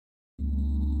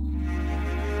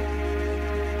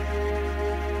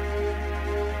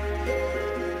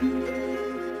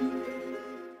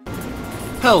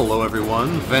Hello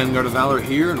everyone, VanguardOfValor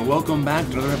here, and welcome back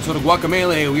to another episode of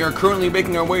Guacamelee. We are currently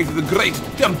making our way to the great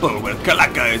temple where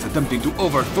Calaca is attempting to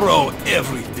overthrow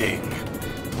everything.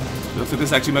 It looks like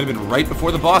this actually might have been right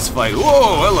before the boss fight.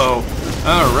 Whoa, hello.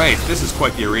 Alright, this is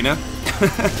quite the arena.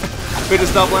 We had to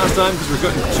stop last time because we're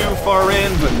getting too far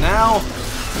in, but now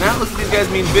it looks like these guys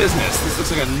mean business. This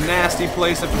looks like a nasty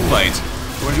place to fight.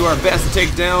 We're going to do our best to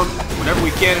take down whatever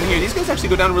we can in here. These guys actually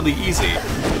go down really easy.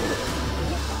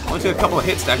 Only took a couple of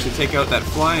hits to actually take out that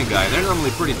flying guy. They're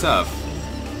normally pretty tough.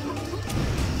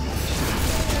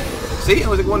 See? It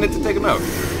was like one hit to take him out.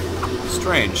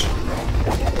 Strange.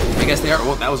 I guess they are...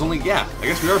 Well, that was only... Yeah. I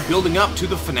guess we are building up to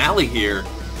the finale here.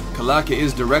 Calaca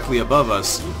is directly above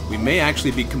us. We may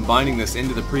actually be combining this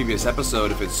into the previous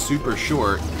episode if it's super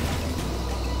short.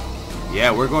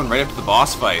 Yeah, we're going right up to the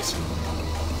boss fight.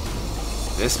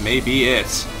 This may be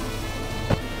it.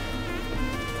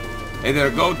 Hey there,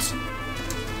 goat.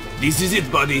 This is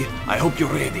it, buddy. I hope you're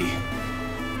ready.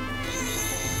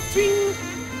 Swing.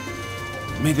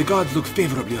 May the gods look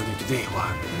favorably on you today,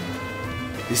 Juan.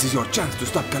 This is your chance to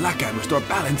stop Calaca and restore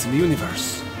balance in the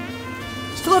universe.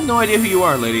 Still have no idea who you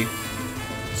are, lady.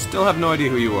 Still have no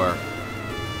idea who you are.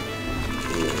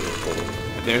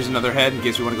 But there's another head in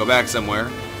case we want to go back somewhere.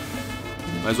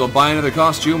 Might as well buy another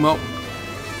costume. Oh,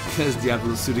 there's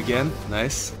Diablo's suit again.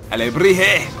 Nice. Allez,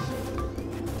 brille!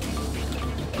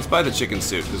 Let's buy the chicken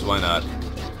suit, because why not?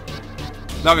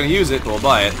 Not gonna use it, but we'll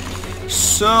buy it.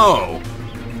 So,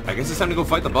 I guess it's time to go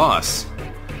fight the boss.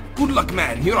 Good luck,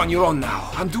 man. You're on your own now.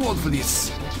 I'm too old for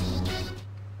this.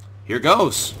 Here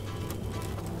goes.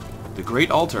 The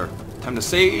Great Altar. Time to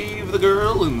save the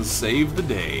girl and save the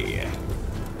day.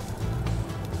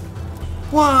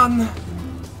 Juan!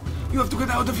 You have to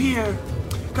get out of here.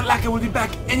 Calaca will be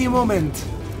back any moment.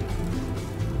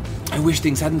 I wish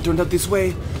things hadn't turned out this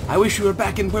way. I wish we were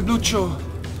back in Pueblucho.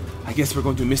 I guess we're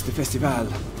going to miss the festival.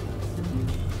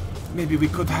 Maybe we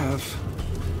could have...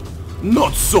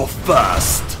 Not so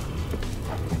fast!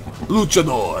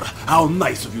 Luchador, how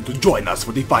nice of you to join us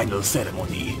for the final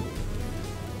ceremony.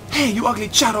 Hey, you ugly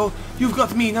Charo! You've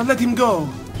got me, now let him go!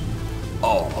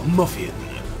 Oh, Muffin,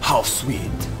 how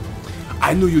sweet.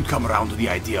 I knew you'd come around to the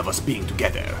idea of us being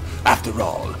together. After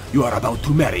all, you are about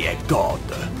to marry a god.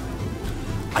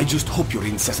 I just hope your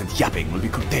incessant yapping will be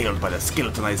curtailed by the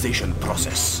skeletonization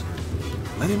process.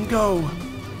 Let him go.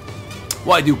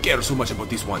 Why do you care so much about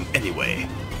this one anyway?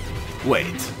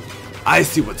 Wait, I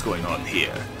see what's going on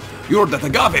here. You're that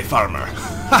agave farmer.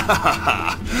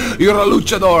 You're a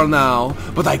luchador now,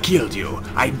 but I killed you.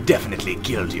 I definitely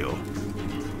killed you.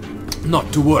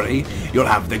 Not to worry, you'll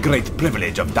have the great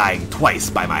privilege of dying twice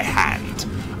by my hand.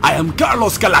 I am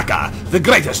Carlos Calaca, the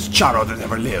greatest Charo that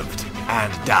ever lived,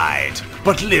 and died,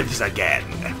 but lives again.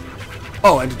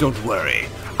 Oh, and don't worry,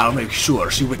 I'll make sure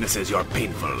she witnesses your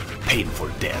painful, painful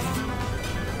death.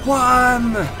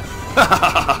 Juan!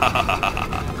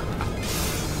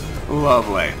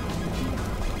 Lovely.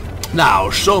 Now,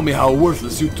 show me how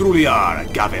worthless you truly are,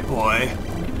 agave boy.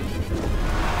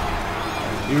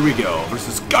 Here we go,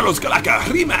 versus Carlos Calaca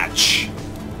rematch!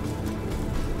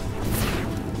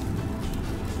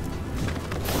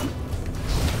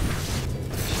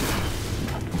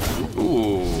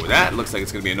 Ooh, that looks like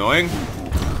it's gonna be annoying.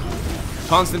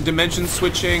 Constant dimension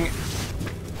switching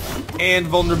and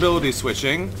vulnerability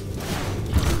switching.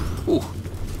 Ooh,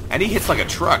 and he hits like a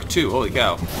truck too, holy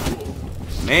cow.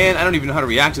 Man, I don't even know how to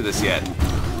react to this yet.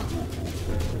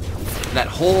 That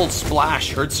whole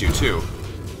splash hurts you too.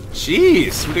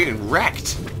 Jeez, we're getting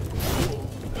wrecked.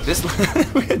 This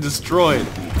we get destroyed.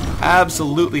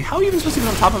 Absolutely. How are you even supposed to get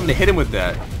on top of him to hit him with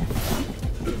that?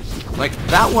 Like,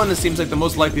 that one seems like the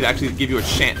most likely to actually give you a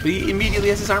chance, but he immediately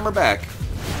has his armor back.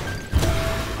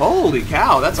 Holy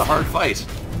cow, that's a hard fight.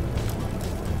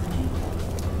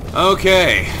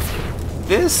 Okay.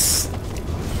 This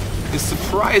is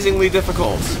surprisingly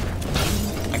difficult.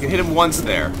 I can hit him once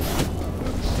there.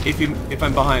 If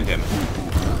I'm behind him.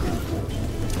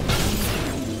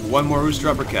 One more rooster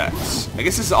uppercut. I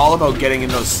guess this is all about getting in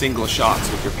those single shots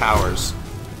with your powers.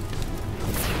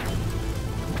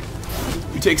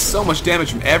 You take so much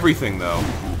damage from everything, though.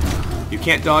 You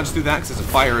can't dodge through that because it's a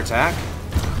fire attack.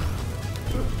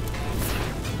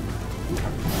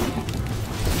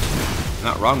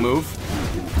 Not wrong move.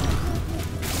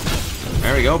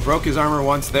 There we go. Broke his armor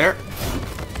once there.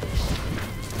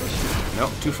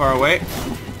 Nope, too far away.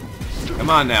 Come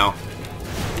on now.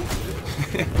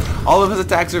 All of his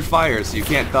attacks are fire, so you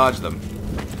can't dodge them.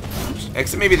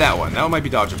 Except maybe that one. That one might be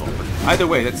dodgeable. But either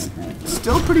way, that's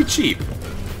still pretty cheap.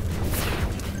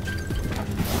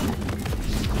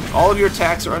 All of your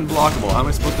attacks are unblockable. How am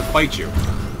I supposed to fight you?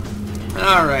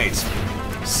 Alright.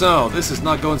 So, this is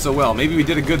not going so well. Maybe we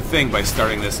did a good thing by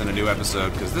starting this in a new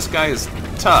episode, because this guy is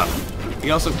tough. He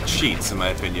also cheats, in my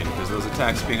opinion, because those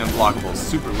attacks being unblockable is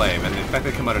super lame, and in fact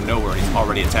they come out of nowhere and he's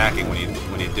already attacking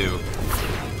when you do.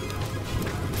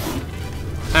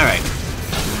 Alright.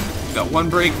 Got one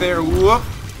break there. Whoop!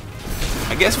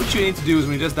 I guess what you need to do is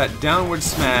when he does that downward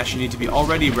smash, you need to be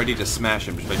already ready to smash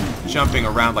him just by jumping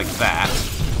around like that.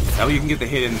 That way you can get the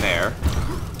hit in there.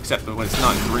 Except when it's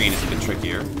not green, it's a bit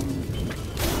trickier.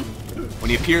 When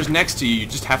he appears next to you, you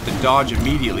just have to dodge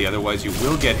immediately, otherwise you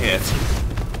will get hit.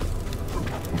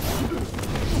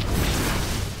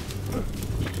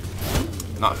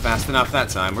 Not fast enough that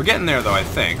time. We're getting there though, I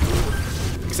think.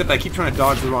 Except I keep trying to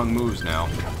dodge the wrong moves now.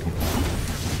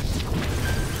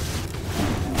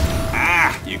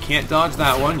 Ah! You can't dodge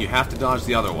that one, you have to dodge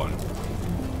the other one.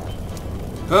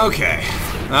 Okay.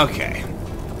 Okay.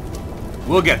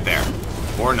 We'll get there.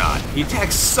 Or not. He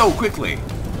attacks so quickly.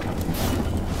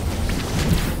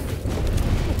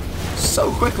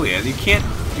 So quickly, and you can't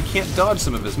dodge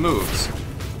some of his moves.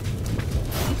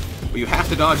 But you have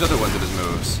to dodge other ones of his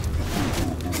moves.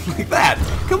 Like that!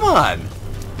 Come on!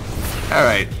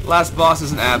 Alright, last boss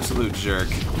is an absolute jerk.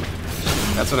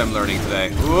 That's what I'm learning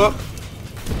today. Whoop!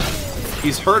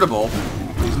 He's hurtable.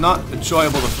 He's not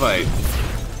enjoyable to fight.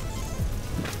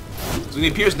 So when he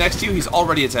appears next to you, he's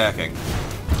already attacking.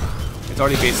 It's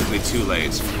already basically too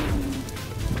late.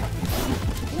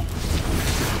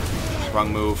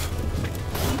 Wrong move.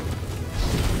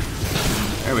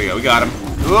 There we go, we got him.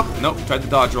 Whoop! Nope, tried to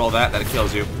dodge roll that, that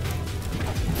kills you.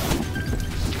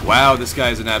 Wow, this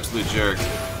guy is an absolute jerk.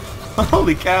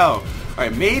 Holy cow!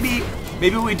 Alright, maybe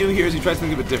what we do here is we try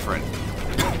something a bit different.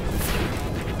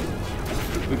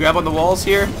 We grab on the walls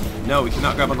here? No, we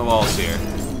cannot grab on the walls here.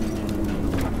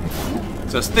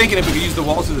 So I was thinking if we could use the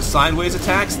walls for the sideways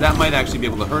attacks, that might actually be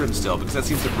able to hurt him still, because that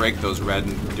seems to break those red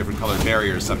and different colored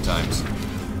barriers sometimes.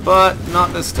 But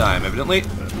not this time, evidently.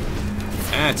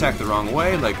 And attack the wrong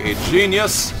way, like a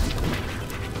genius.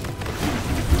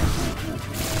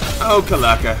 Oh,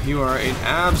 Calaca, you are an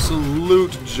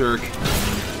absolute jerk.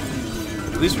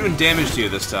 At least we're doing damage to you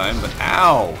this time, but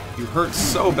ow! You hurt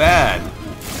so bad.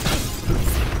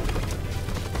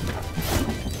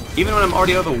 Even when I'm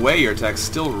already out of the way, your attacks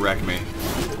still wreck me.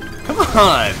 Come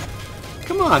on!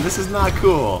 Come on, this is not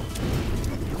cool.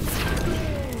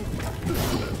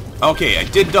 Okay, I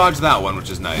did dodge that one, which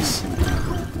is nice.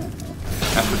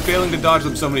 After failing to dodge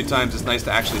them so many times, it's nice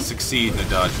to actually succeed in a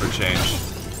dodge for a change.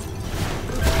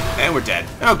 And we're dead.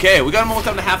 Okay, we got him almost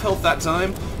down to half health that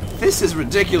time. This is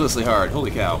ridiculously hard. Holy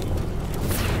cow.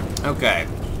 Okay.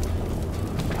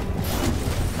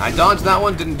 I dodged that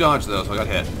one, didn't dodge though, so I got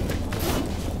hit.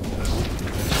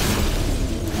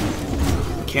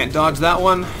 Can't dodge that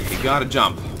one, you gotta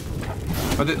jump.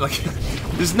 But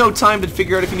there's no time to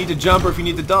figure out if you need to jump or if you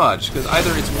need to dodge, because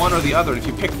either it's one or the other, and if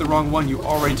you pick the wrong one, you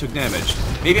already took damage.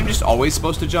 Maybe I'm just always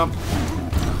supposed to jump?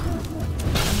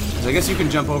 I guess you can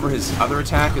jump over his other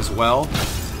attack as well.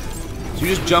 So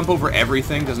you just jump over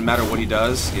everything, doesn't matter what he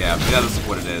does? Yeah, that's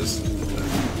what it is.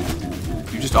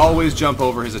 You just always jump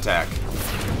over his attack.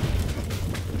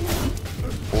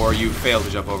 Or you fail to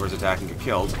jump over his attack and get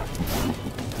killed.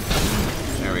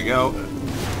 There we go.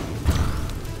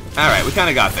 Alright, we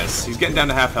kinda got this. He's getting down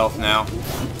to half health now.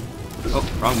 Oh,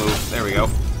 wrong move. There we go.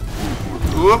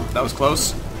 Whoop, that was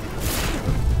close.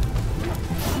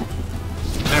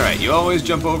 Alright, you always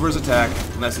jump over his attack,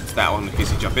 unless it's that one in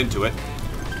case you jump into it.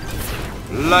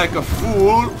 Like a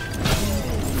fool!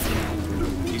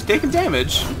 He's taking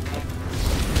damage.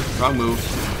 Wrong move.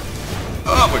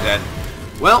 Oh, we're dead.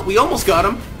 Well, we almost got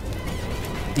him.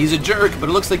 He's a jerk, but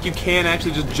it looks like you can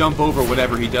actually just jump over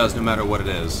whatever he does, no matter what it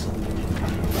is.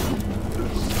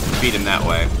 Beat him that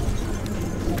way.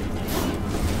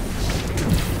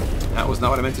 That was not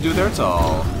what I meant to do there at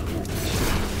all.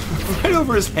 Right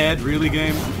over his head, really,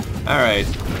 game? Alright.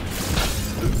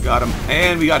 Got him.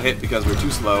 And we got hit because we're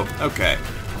too slow. Okay.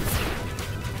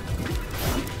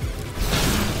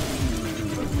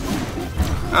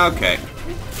 Okay.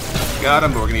 Got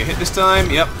him, but we're gonna get hit this time.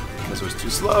 Yep. Because it was too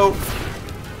slow.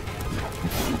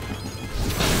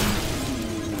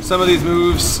 Some of these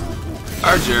moves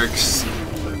are jerks.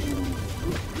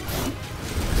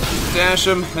 Dash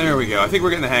him. There we go. I think we're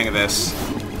getting the hang of this.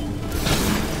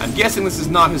 I'm guessing this is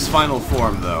not his final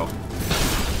form, though.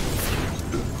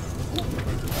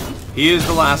 He is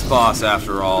the last boss,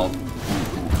 after all.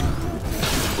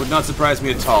 Would not surprise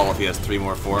me at all if he has 3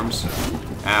 more forms.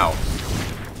 Ow.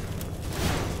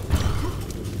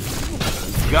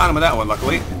 Got him with that one,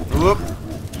 luckily. Whoop.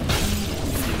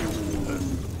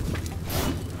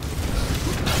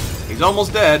 He's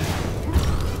almost dead.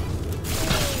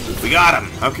 We got him.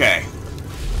 Okay.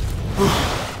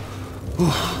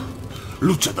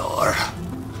 Luchador,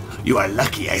 you are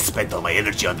lucky I spent all my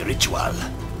energy on the ritual.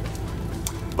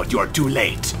 But you are too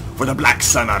late, for the Black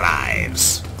Sun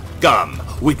arrives. Come,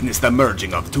 witness the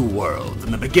merging of two worlds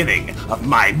and the beginning of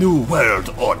my new world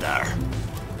order.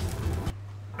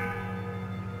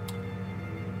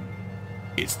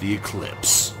 It's the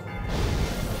eclipse.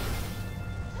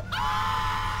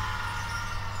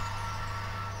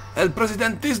 El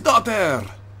Presidente's daughter!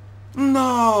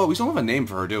 No, we don't have a name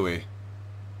for her, do we?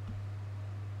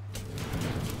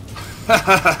 The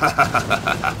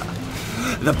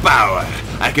power!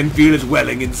 I can feel it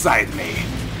welling inside me.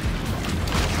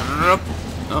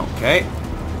 Okay.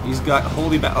 He's got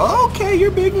holy okay,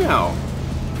 you're big now.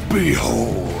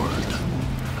 Behold!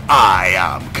 I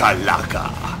am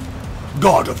Calaca,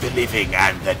 god of the living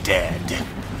and the dead.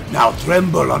 Now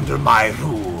tremble under my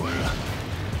rule.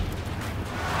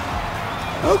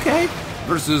 Okay.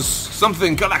 Versus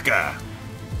something Calaca.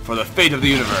 For the fate of the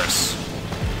universe.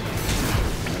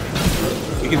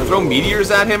 You can throw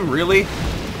meteors at him? Really?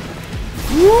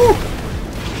 Woo!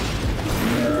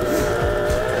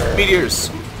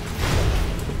 Meteors.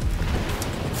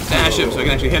 Dash him so I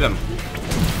can actually hit him.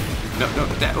 No,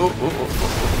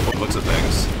 looks at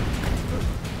things.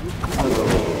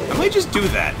 I might just do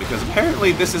that, because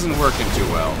apparently this isn't working too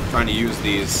well. I'm trying to use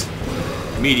these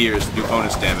meteors to do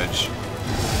bonus damage.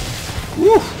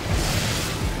 Woo!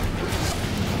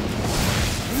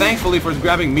 Thankfully for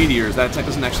grabbing meteors, that attack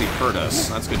doesn't actually hurt us.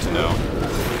 That's good to know.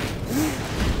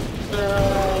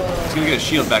 He's gonna get his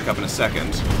shield back up in a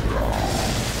second.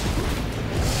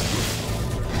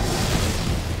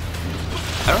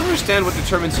 I don't understand what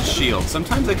determines his shield.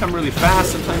 Sometimes they come really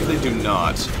fast, sometimes they do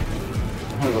not.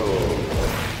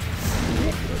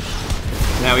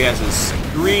 Now he has his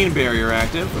green barrier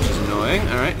active, which is annoying.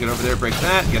 Alright, get over there, break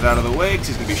that, get out of the way, because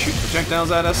he's going to be shooting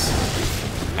projectiles at us.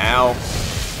 Ow.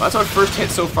 Well, that's our first hit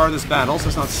so far this battle, so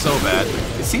it's not so bad.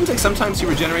 It seems like sometimes he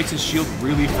regenerates his shield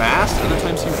really fast, other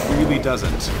times he really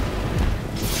doesn't.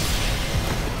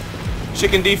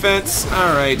 Chicken defense,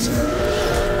 alright.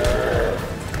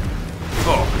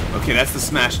 Oh, okay, that's the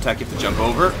smash attack you have to jump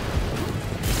over.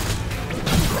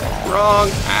 Wrong.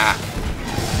 Ah.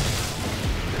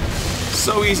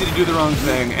 So easy to do the wrong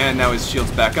thing, and now his shield's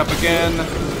back up again.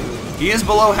 He is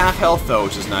below half health, though,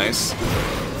 which is nice.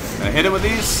 Can I hit him with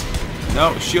these?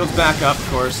 No, shield's back up, of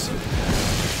course.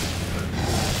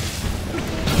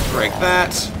 Break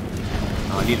that.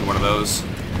 Oh, I needed one of those.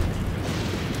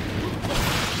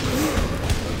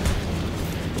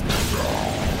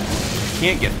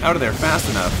 Can't get out of there fast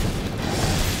enough.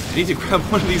 I need to grab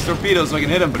one of these torpedoes so I can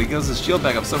hit him, but he goes his shield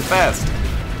back up so fast.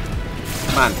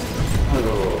 Come on.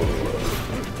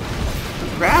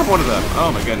 Grab one of them.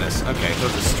 Oh my goodness. Okay,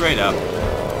 throws it straight up.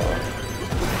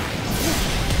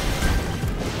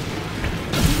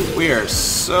 We are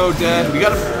so dead. We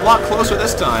got a lot closer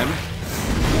this time.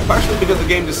 Partially because the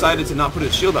game decided to not put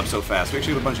its shield up so fast. We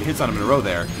actually got a bunch of hits on him in a row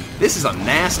there. This is a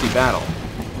nasty battle.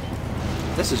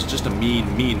 This is just a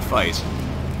mean fight.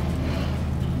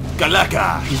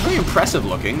 Calaca! He's very impressive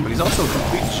looking, but he's also a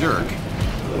complete jerk.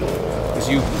 Because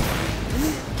you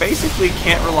basically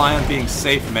can't rely on being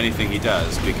safe from anything he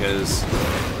does, because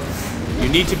you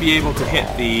need to be able to hit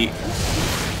the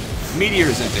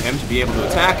meteors into him to be able to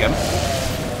attack him.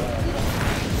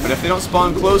 But if they don't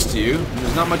spawn close to you, then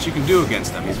there's not much you can do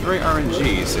against them. He's very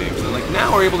RNG, you see. So like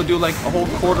now we're able to do like a whole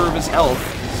quarter of his health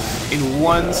in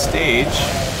one stage,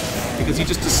 because he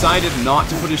just decided not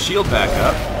to put his shield back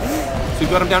up. So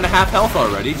we got him down to half health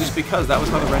already, just because that was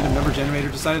how the random number generator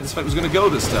decided this fight was going to go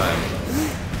this time.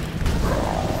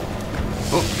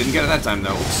 Oh, didn't get it that time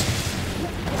though. Oops.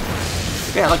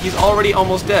 Yeah, like he's already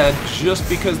almost dead, just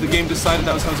because the game decided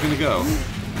that was how it was going to go.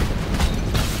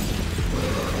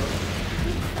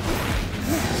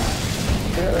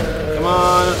 Come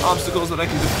on, obstacles that I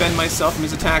can defend myself from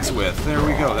his attacks with. There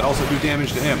we go, that also do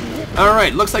damage to him.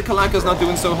 Alright, looks like Calaca's not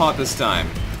doing so hot this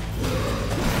time.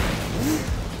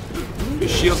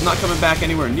 His shield's not coming back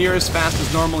anywhere near as fast as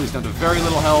normal, he's down to very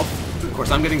little health. Of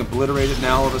course, I'm getting obliterated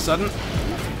now all of a sudden.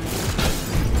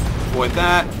 Avoid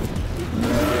that.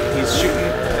 He's shooting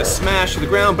a smash to the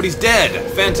ground, but he's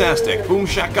dead! Fantastic. Boom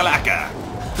shakalaka!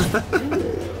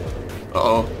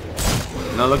 Uh-oh.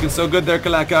 Not looking so good there,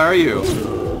 Calaca, are you?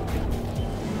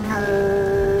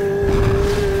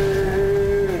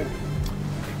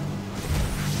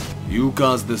 You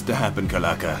caused this to happen,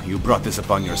 Calaca. You brought this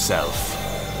upon yourself.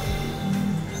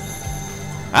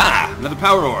 Ah! Another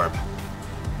power orb.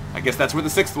 I guess that's where the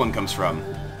sixth one comes from.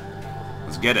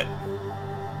 Let's get it.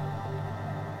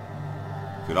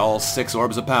 Got all 6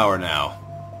 orbs of power now.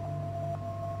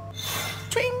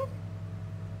 Twing!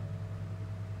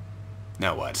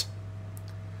 Now what?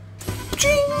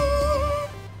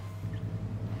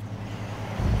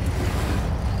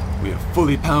 We have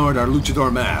fully powered our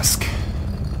luchador mask.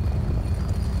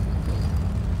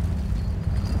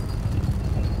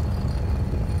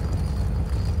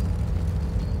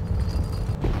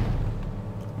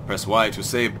 Press Y to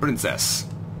save Princess.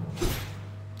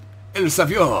 El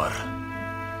Savior.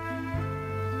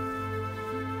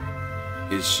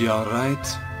 Is she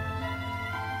alright?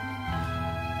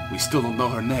 We still don't know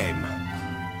her name.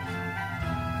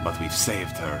 But we've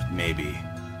saved her, maybe.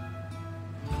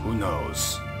 Who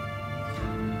knows?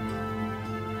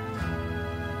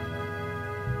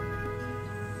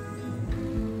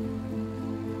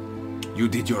 You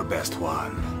did your best,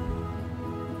 Juan.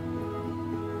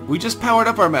 We just powered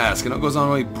up our mask and it goes on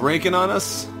really breaking on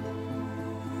us.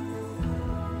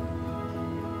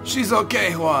 She's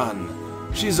okay, Juan.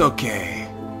 She's okay.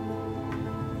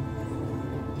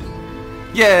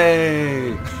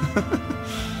 Yay!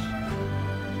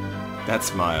 That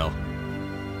smile.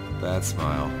 That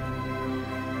smile.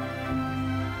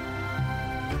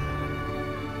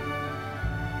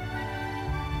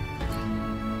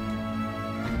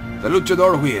 The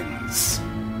Luchador wins.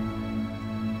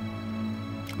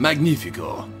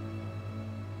 Magnifico.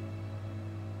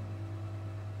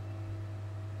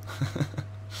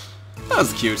 That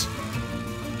was cute.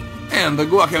 And the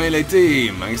Guacamelee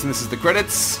team. I guess this is the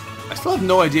credits. I still have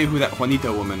no idea who that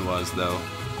Juanita woman was, though.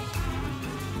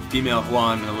 Female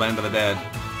Juan in the land of the dead.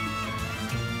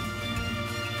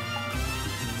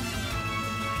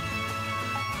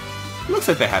 Looks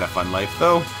like they had a fun life,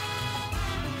 though.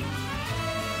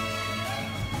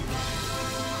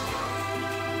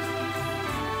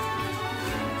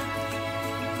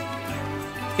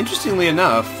 Interestingly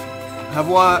enough,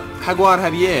 Jaguar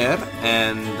Javier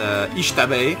and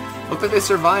Ishtabe looked like they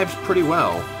survived pretty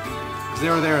well. Because they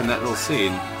were there in that little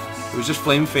scene. It was just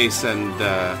Flameface and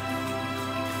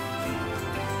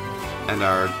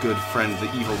our good friend,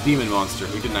 the evil demon monster,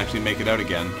 who didn't actually make it out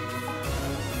again.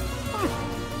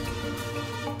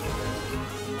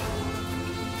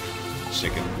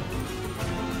 Chicken.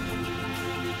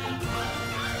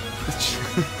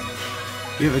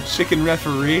 You have a chicken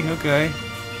referee? Okay.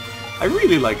 I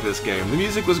really like this game. The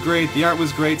music was great, the art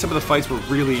was great, some of the fights were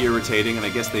really irritating, and I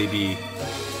guess they'd be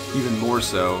even more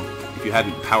so if you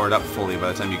hadn't powered up fully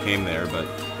by the time you came there, but...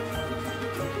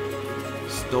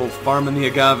 Still farming the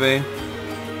agave.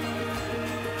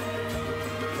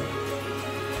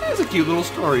 It's a cute little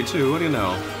story, too, what do you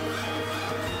know?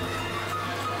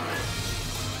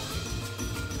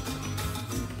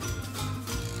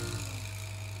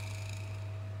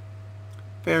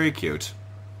 Very cute.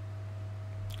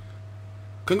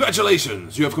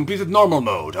 Congratulations! You have completed normal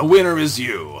mode. A winner is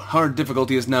you. Hard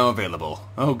difficulty is now available.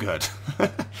 Oh, good.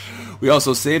 We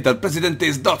also saved El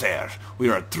Presidente's daughter. We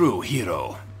are a true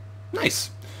hero. Nice.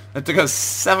 That took us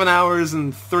 7 hours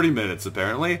and 30 minutes,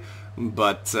 apparently.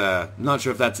 But, not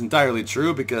sure if that's entirely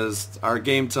true, because our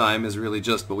game time is really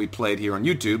just what we played here on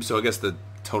YouTube, so I guess the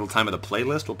total time of the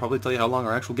playlist will probably tell you how long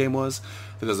our actual game was,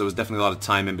 because there was definitely a lot of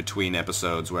time in between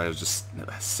episodes where I was just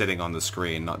sitting on the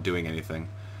screen, not doing anything.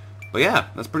 But yeah,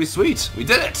 that's pretty sweet. We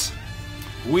did it!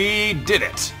 We did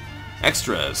it!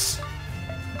 Extras.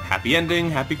 Happy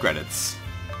ending, happy credits.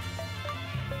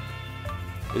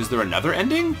 Is there another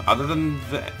ending other than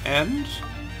the end?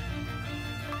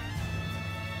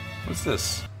 What's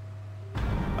this?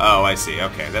 Oh, I see.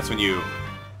 Okay, that's when you...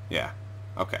 Yeah.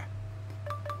 Okay.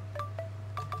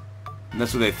 And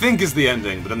that's what they think is the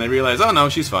ending, but then they realize, oh no,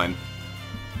 she's fine.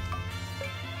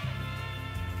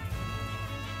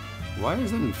 Why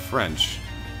is it in French?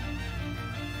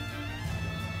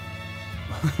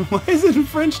 Why is it in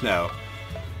French now?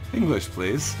 English,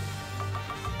 please.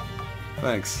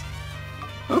 Thanks.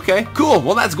 Okay, cool.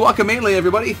 Well, that's Guacamelee,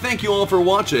 everybody. Thank you all for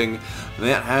watching.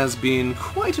 That has been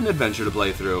quite an adventure to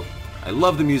play through. I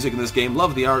love the music in this game,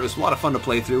 love the art. It was a lot of fun to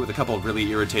play through with a couple of really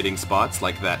irritating spots,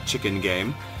 like that chicken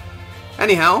game.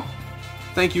 Anyhow,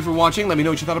 thank you for watching. Let me know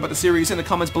what you thought about the series in the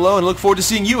comments below, and I look forward to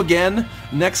seeing you again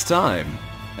next time.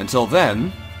 Until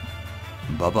then,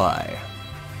 bye-bye.